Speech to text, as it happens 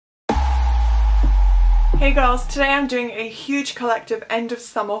Hey girls, today I'm doing a huge collective end of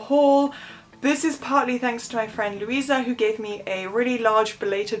summer haul. This is partly thanks to my friend Louisa, who gave me a really large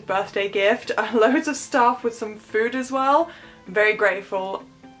belated birthday gift, loads of stuff with some food as well. I'm very grateful.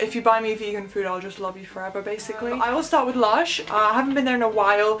 If you buy me vegan food, I'll just love you forever, basically. I will start with Lush. I haven't been there in a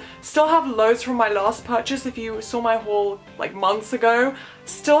while. Still have loads from my last purchase. If you saw my haul like months ago,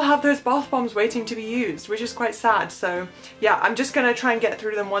 still have those bath bombs waiting to be used, which is quite sad. So yeah, I'm just gonna try and get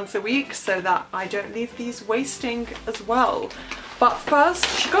through them once a week so that I don't leave these wasting as well. But first,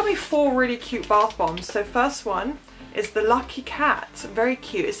 she got me 4 really cute bath bombs. So first one is the Lucky Cat. Very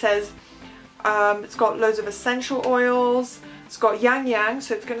cute. It says it's got loads of essential oils. It's got yang yang,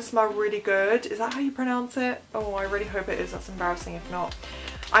 so it's going to smell really good. Is that how you pronounce it? Oh, I really hope it is. That's embarrassing if not.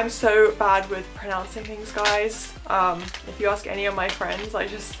 I'm so bad with pronouncing things, guys. If you ask any of my friends, I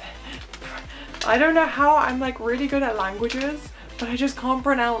don't know how. I'm like really good at languages, but I just can't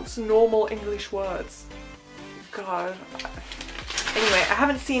pronounce normal English words. God. Anyway, I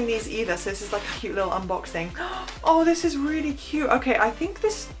haven't seen these either, so this is like a cute little unboxing. Oh, this is really cute. Okay, I think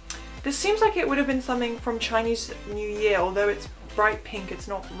this seems like it would have been something from Chinese New Year, although it's bright pink, it's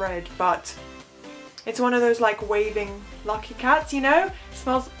not red, but it's one of those like waving Lucky Cats, you know? It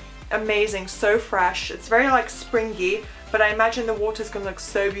smells amazing, so fresh. It's very like springy, but I imagine the water's gonna look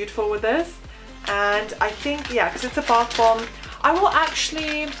so beautiful with this. And I think, yeah, because it's a bath bomb, I will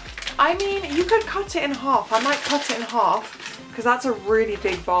actually, I mean, you could cut it in half. I might cut it in half, because that's a really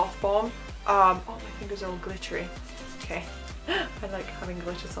big bath bomb. Oh, my fingers are all glittery. Okay. I like having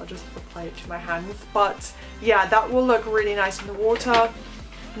glitter, so I'll just apply it to my hands. But yeah, that will look really nice in the water.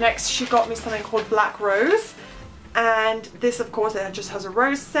 Next, she got me something called Black Rose. And this, of course, it just has a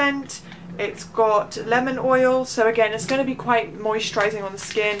rose scent. It's got lemon oil. So again, it's going to be quite moisturizing on the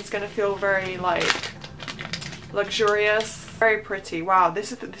skin. It's going to feel very like luxurious. Very pretty. Wow,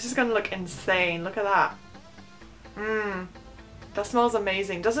 this is going to look insane. Look at that. That smells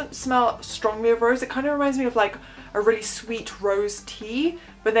amazing. Doesn't smell strongly of rose. It kind of reminds me of like a really sweet rose tea,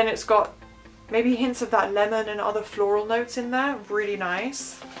 but then it's got maybe hints of that lemon and other floral notes in there. Really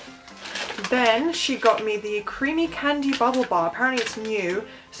nice. Then she got me the Creamy Candy Bubble Bar. Apparently it's new,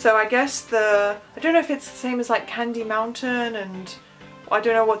 so I guess I don't know if it's the same as like Candy Mountain, and I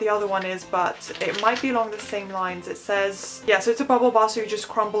don't know what the other one is, but it might be along the same lines. It says, yeah, so it's a bubble bar, so you just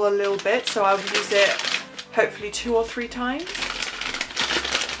crumble a little bit, so I'll use it hopefully 2 or 3 times.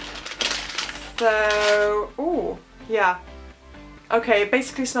 So, oh, yeah. Okay, it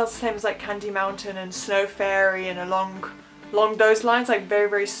basically smells the same as like Candy Mountain and Snow Fairy and along those lines, like very,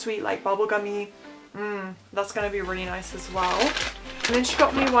 very sweet, like bubblegummy. That's gonna be really nice as well. And then she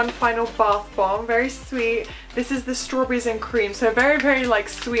got me one final bath bomb, very sweet. This is the Strawberries and Cream, so very, very like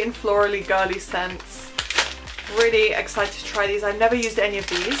sweet and florally girly scents. Really excited to try these. I've never used any of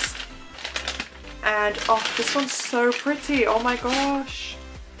these. And oh, this one's so pretty. Oh my gosh.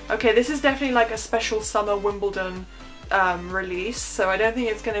 Okay, this is definitely like a special summer Wimbledon release, so I don't think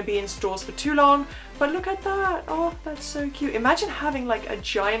it's going to be in stores for too long, but look at that. Oh, that's so cute. Imagine having like a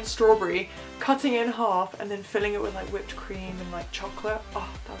giant strawberry, cutting it in half and then filling it with like whipped cream and like chocolate. Oh,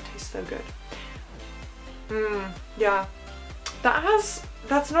 that would taste so good. Yeah, that's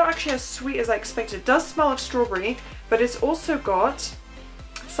not actually as sweet as I expected. It does smell of strawberry, but it's also got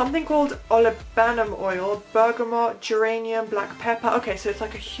something called olibanum oil, bergamot, geranium, black pepper. Okay, so it's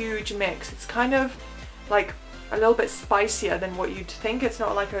like a huge mix. It's kind of like a little bit spicier than what you'd think. It's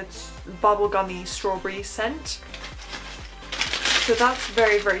not like a bubblegummy strawberry scent. So that's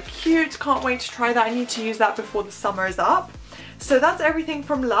very, very cute. Can't wait to try that. I need to use that before the summer is up. So that's everything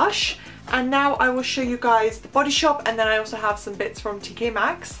from Lush. And now I will show you guys the Body Shop, and then I also have some bits from TK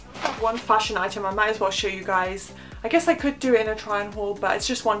Maxx. One fashion item I might as well show you guys. I guess I could do it in a try and haul, but it's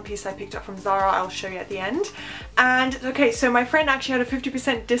just one piece I picked up from Zara. I'll show you at the end. And okay, so my friend actually had a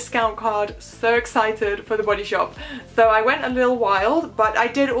 50% discount card. So excited for the Body Shop. So I went a little wild, but I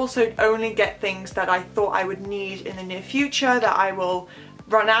did also only get things that I thought I would need in the near future that I will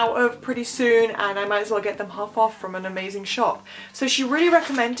run out of pretty soon, and I might as well get them half off from an amazing shop. So she really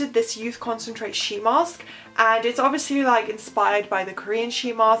recommended this Youth Concentrate sheet mask, and it's obviously like inspired by the Korean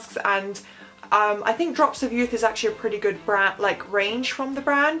sheet masks, and I think Drops of Youth is actually a pretty good brand, like range from the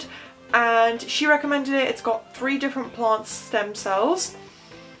brand, and she recommended it. It's got 3 different plant stem cells.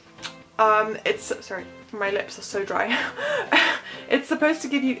 Sorry, my lips are so dry. It's supposed to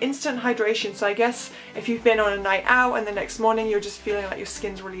give you instant hydration, so I guess if you've been on a night out and the next morning you're just feeling like your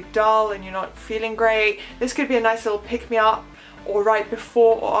skin's really dull and you're not feeling great, this could be a nice little pick-me-up, or right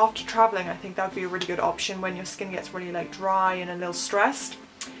before or after traveling. I think that would be a really good option when your skin gets really like dry and a little stressed.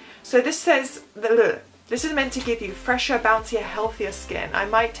 So this says, This is meant to give you fresher, bouncier, healthier skin. I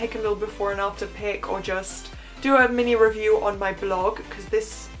might take a little before and after pic or just do a mini review on my blog because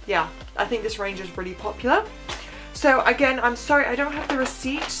this, yeah, I think this range is really popular. So again, I'm sorry, I don't have the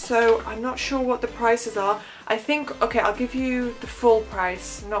receipt, so I'm not sure what the prices are. I think, okay, I'll give you the full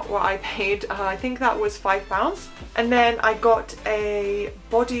price, not what I paid. I think that was £5. And then I got a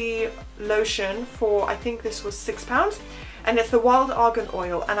body lotion for, I think this was £6. And it's the wild argan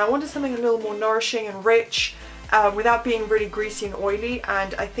oil. And I wanted something a little more nourishing and rich without being really greasy and oily.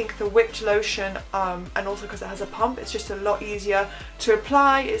 And I think the whipped lotion, and also because it has a pump, it's just a lot easier to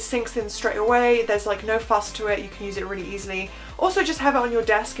apply. It sinks in straight away. There's like no fuss to it. You can use it really easily. Also just have it on your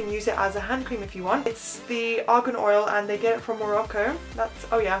desk and use it as a hand cream if you want. It's the argan oil and they get it from Morocco. That's,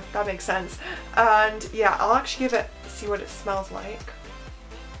 oh yeah, that makes sense. And yeah, I'll actually give it, see what it smells like.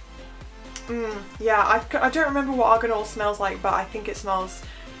 Yeah, I don't remember what argan oil smells like, but I think it smells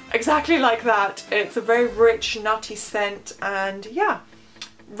exactly like that. It's a very rich, nutty scent, and yeah,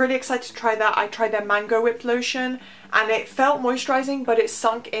 really excited to try that. I tried their mango whipped lotion and it felt moisturizing, but it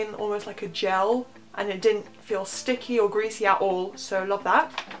sunk in almost like a gel and it didn't feel sticky or greasy at all, so love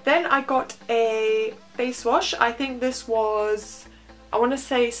that. Then I got a face wash. I think this was, I want to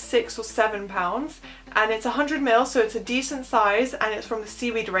say £6 or £7, and it's 100ml, so it's a decent size, and it's from the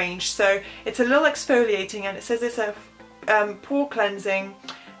seaweed range, so it's a little exfoliating, and it says it's a pore cleansing.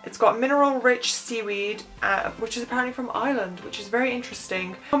 It's got mineral rich seaweed, which is apparently from Ireland, which is very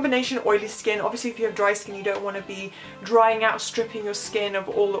interesting. Combination oily skin. Obviously if you have dry skin you don't want to be drying out, stripping your skin of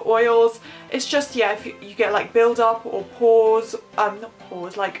all the oils. It's just, yeah, if you get like build up or pores, not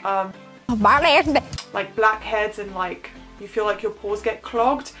pores, like blackheads and like you feel like your pores get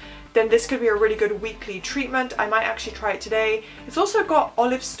clogged, then this could be a really good weekly treatment. I might actually try it today. It's also got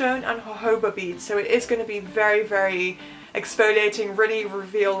olive stone and jojoba beads, so it is going to be very, very exfoliating, really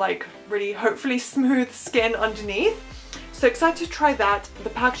reveal like really hopefully smooth skin underneath. So excited to try that. The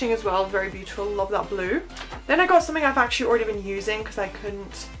packaging as well, very beautiful, love that blue. Then I got something I've actually already been using because I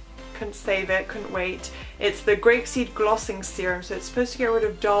couldn't save it, couldn't wait. It's the grapeseed glossing serum, so it's supposed to get rid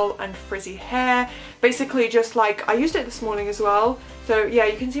of dull and frizzy hair. Basically just like, I used it this morning as well, so yeah,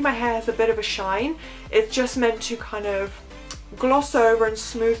 you can see my hair has a bit of a shine. It's just meant to kind of gloss over and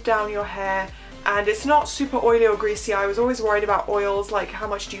smooth down your hair, and it's not super oily or greasy. I was always worried about oils, like how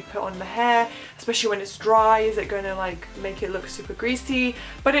much do you put on the hair, especially when it's dry, is it going to like make it look super greasy?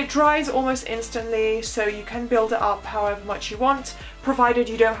 But it dries almost instantly, so you can build it up however much you want, provided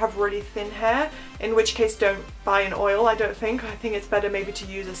you don't have really thin hair, in which case don't buy an oil. I think it's better maybe to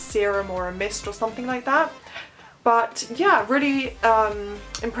use a serum or a mist or something like that. But yeah, really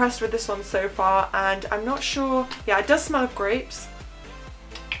impressed with this one so far, and I'm not sure, yeah, it does smell of grapes.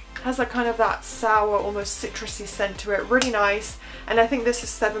 Has a kind of that sour, almost citrusy scent to it, really nice. And I think this is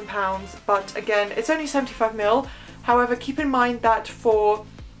 £7, but again, it's only 75ml. However, keep in mind that for,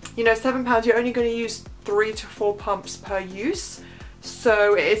 you know, £7, you're only going to use 3 to 4 pumps per use.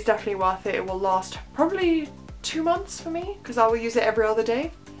 So it is definitely worth it. It will last probably 2 months for me, because I will use it every other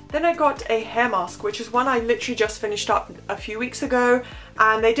day. Then I got a hair mask, which is one I literally just finished up a few weeks ago,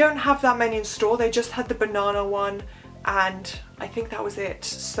 and they don't have that many in store. They just had the banana one, and I think that was it.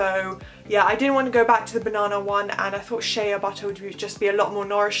 So yeah, I didn't want to go back to the banana one, and I thought shea butter would just be a lot more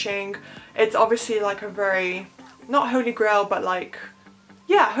nourishing. It's obviously like a very, not holy grail, but like,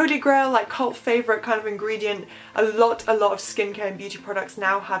 yeah, holy grail, like cult favorite kind of ingredient. A lot of skincare and beauty products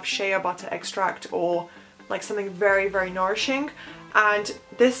now have shea butter extract or like something very, very nourishing. And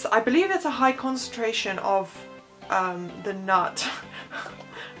this, I believe it's a high concentration of the nut.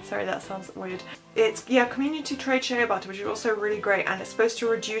 Sorry, that sounds weird. It's, yeah, community trade shea butter, which is also really great, and it's supposed to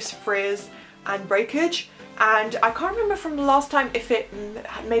reduce frizz and breakage. And I can't remember from the last time if it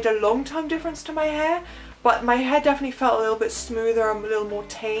made a long time difference to my hair, but my hair definitely felt a little bit smoother and a little more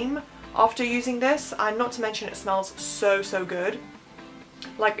tame after using this, and not to mention it smells so good.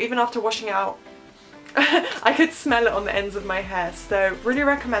 Like even after washing out, I could smell it on the ends of my hair, so really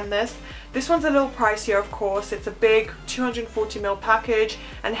recommend this. This one's a little pricier, of course. It's a big 240ml package,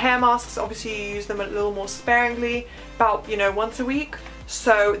 and hair masks, obviously you use them a little more sparingly, about, you know, once a week.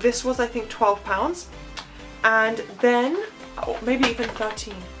 So this was, I think, £12. And then, oh, maybe even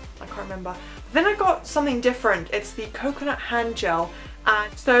 13, I can't remember. Then I got something different. It's the coconut hand gel.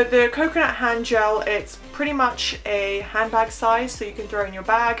 And so the coconut hand gel, it's pretty much a handbag size, so you can throw it in your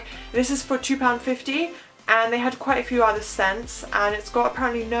bag. This is for £2.50, and they had quite a few other scents, and it's got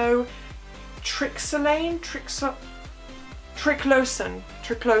apparently no triclosan,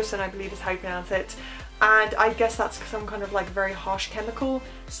 I believe is how you pronounce it. And I guess that's some kind of like very harsh chemical,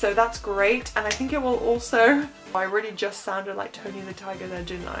 so that's great. And I think it will also, I really just sounded like Tony the Tiger there,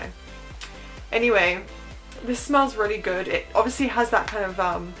 didn't I? Anyway, this smells really good. It obviously has that kind of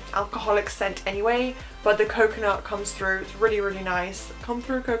alcoholic scent anyway, but the coconut comes through. It's really, really nice. Come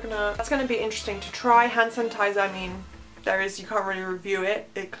through coconut. That's going to be interesting to try. Hand sanitizer, I mean, you can't really review it.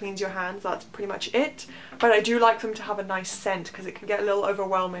 It cleans your hands, that's pretty much it. But I do like them to have a nice scent because it can get a little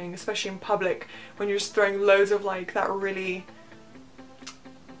overwhelming, especially in public when you're just throwing loads of like that really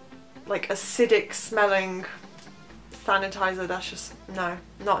like acidic smelling sanitizer. That's just, no,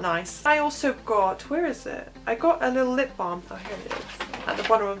 not nice. I also got, where is it? I got a little lip balm. Oh, here it is, at the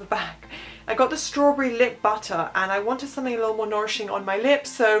bottom of the bag. I got the strawberry lip butter and I wanted something a little more nourishing on my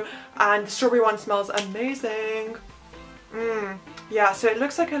lips, and the strawberry one smells amazing. Yeah, so it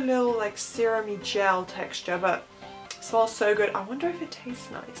looks like a little like serumy gel texture, but it smells so good. I wonder if it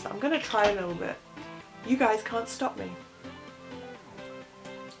tastes nice. I'm gonna try a little bit. You guys can't stop me.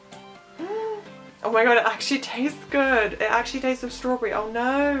 Oh my god, it actually tastes good. It actually tastes of strawberry. Oh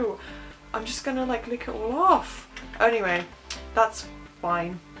no, I'm just gonna like lick it all off. Anyway, that's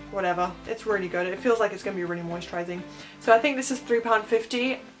fine, whatever. It's really good. It feels like it's gonna be really moisturizing. So I think this is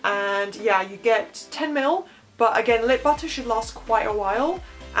 £3.50, and yeah, you get 10 ml. But again, lip butter should last quite a while,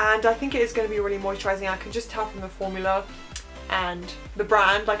 and I think it is going to be really moisturizing. I can just tell from the formula and the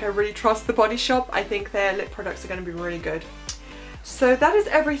brand. Like, I really trust the Body Shop. I think their lip products are going to be really good. So that is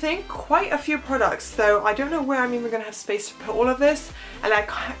everything. Quite a few products, so I don't know where I'm even going to have space to put all of this, and I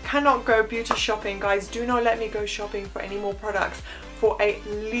cannot go beauty shopping. Guys, do not let me go shopping for any more products for at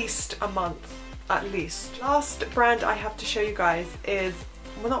least a month, at least. Last brand I have to show you guys is,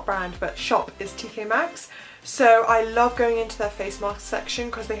 well, not brand, but shop, is TK Maxx. So I love going into their face mask section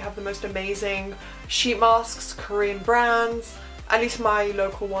because they have the most amazing sheet masks, Korean brands. At least my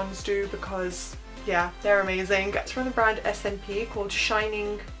local ones do, because yeah, they're amazing. It's from the brand SNP called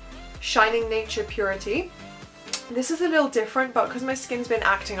Shining Nature Purity. This is a little different, but because my skin's been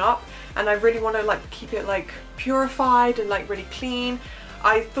acting up and I really want to like keep it like purified and like really clean,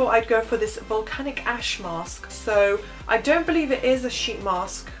 I thought I'd go for this volcanic ash mask. So I don't believe it is a sheet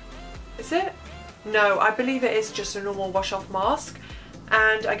mask. Is it? No, I believe it is just a normal wash off mask,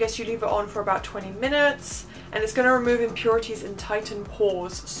 and I guess you leave it on for about 20 minutes and it's going to remove impurities and tighten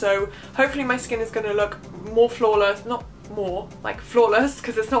pores. So hopefully my skin is going to look more flawless, not more, like flawless,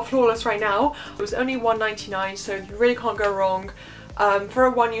 because it's not flawless right now. It was only $1.99, so you really can't go wrong. For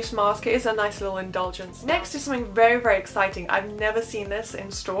a one-use mask, it is a nice little indulgence. Next is something very, very exciting. I've never seen this in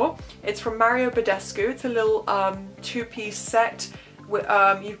store. It's from Mario Badescu. It's a little two-piece set.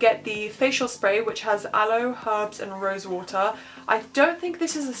 You get the facial spray, which has aloe, herbs and rose water. I don't think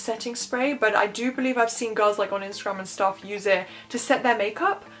this is a setting spray, but I do believe I've seen girls like on Instagram and stuff use it to set their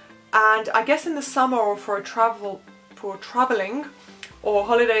makeup, and I guess in the summer or for traveling or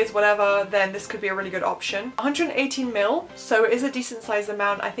holidays, whatever, then this could be a really good option. 118 ml, so it is a decent sized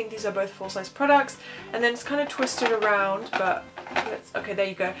amount. I think these are both full-size products, and then it's kind of twisted around, but okay, there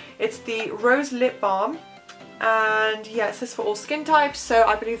you go. It's the Rose Lip Balm. And yeah, it says for all skin types, so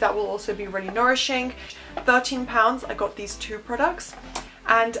I believe that will also be really nourishing. £13, I got these two products,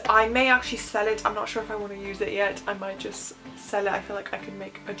 and I may actually sell it. I'm not sure if I want to use it yet. I might just sell it. I feel like I could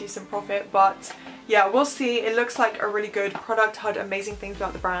make a decent profit, but yeah, we'll see. It looks like a really good product. Heard amazing things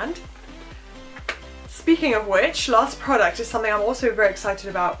about the brand. Speaking of which, last product is something I'm also very excited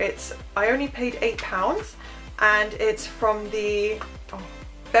about. I only paid £8, and it's from the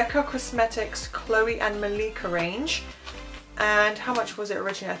Becca Cosmetics Chloe and Malika range. And how much was it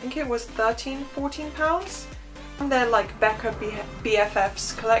originally? I think it was £14. From their like Becca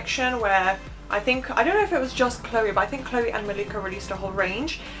BFFs collection, where I don't know if it was just Chloe, but I think Chloe and Malika released a whole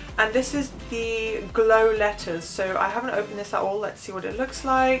range. And this is the Glow Letters, so I haven't opened this at all. Let's see what it looks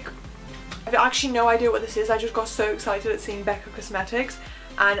like. I have actually no idea what this is. I just got so excited at seeing Becca Cosmetics,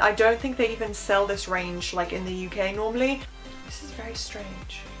 and I don't think they even sell this range like in the UK normally. This is very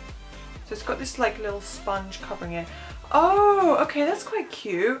strange. So it's got this like little sponge covering it. Oh, okay, that's quite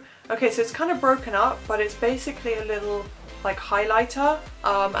cute. Okay, so it's kind of broken up, but it's basically a little like highlighter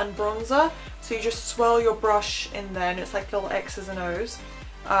and bronzer. So you just swirl your brush in there, and it's like little X's and O's.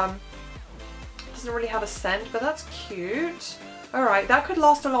 Doesn't really have a scent, but that's cute. Alright, that could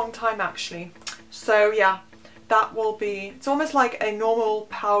last a long time actually. So yeah, that will be, it's almost like a normal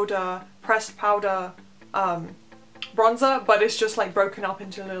powder, pressed powder bronzer, but it's just like broken up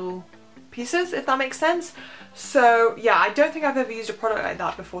into little pieces, if that makes sense. So yeah, I don't think I've ever used a product like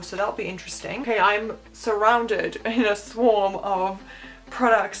that before, so that'll be interesting. Okay, I'm surrounded in a swarm of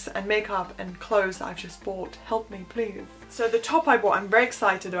products and makeup and clothes that I've just bought. Help me, please. So the top I bought, I'm very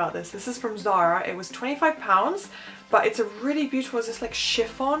excited about this. This is from Zara. It was £25, but it's a really beautiful, is this like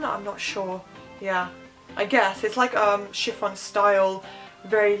chiffon? I'm not sure. Yeah, I guess it's like chiffon style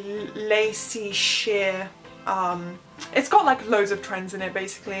very lacy sheer. It's got like loads of trends in it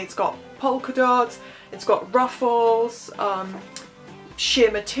basically. It's got polka dots, it's got ruffles,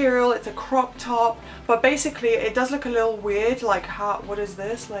 sheer material, it's a crop top, but basically it does look a little weird, like what is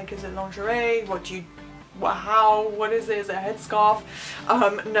this? Like, is it lingerie? What is it? Is it a headscarf?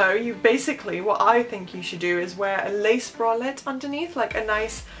 No, you basically, what I think you should do is wear a lace bralette underneath, like a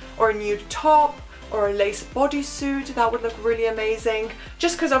nice or a nude top or a lace bodysuit. That would look really amazing,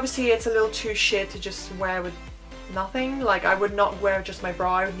 just because obviously it's a little too sheer to just wear with nothing. Like, I would not wear just my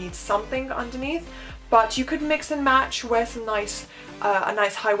bra, I would need something underneath. But you could mix and match, wear some nice, a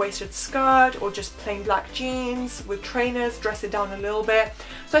nice high-waisted skirt or just plain black jeans with trainers, dress it down a little bit.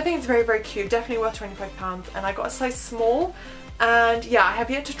 So I think it's very, very cute, definitely worth £25, and I got a size small. And yeah, I have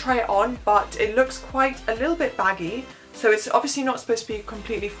yet to try it on, but it looks quite a little bit baggy. So it's obviously not supposed to be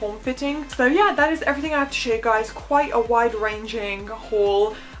completely form-fitting. So yeah, that is everything I have to show you guys. Quite a wide-ranging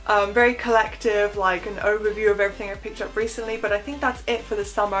haul. Very collective, like an overview of everything I've picked up recently, but I think that's it for the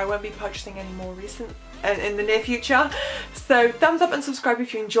summer. I won't be purchasing any more in the near future. So thumbs up and subscribe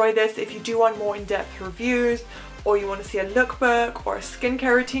if you enjoy this. If you do want more in-depth reviews, or you want to see a lookbook or a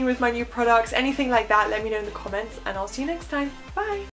skincare routine with my new products, anything like that, let me know in the comments, and I'll see you next time. Bye!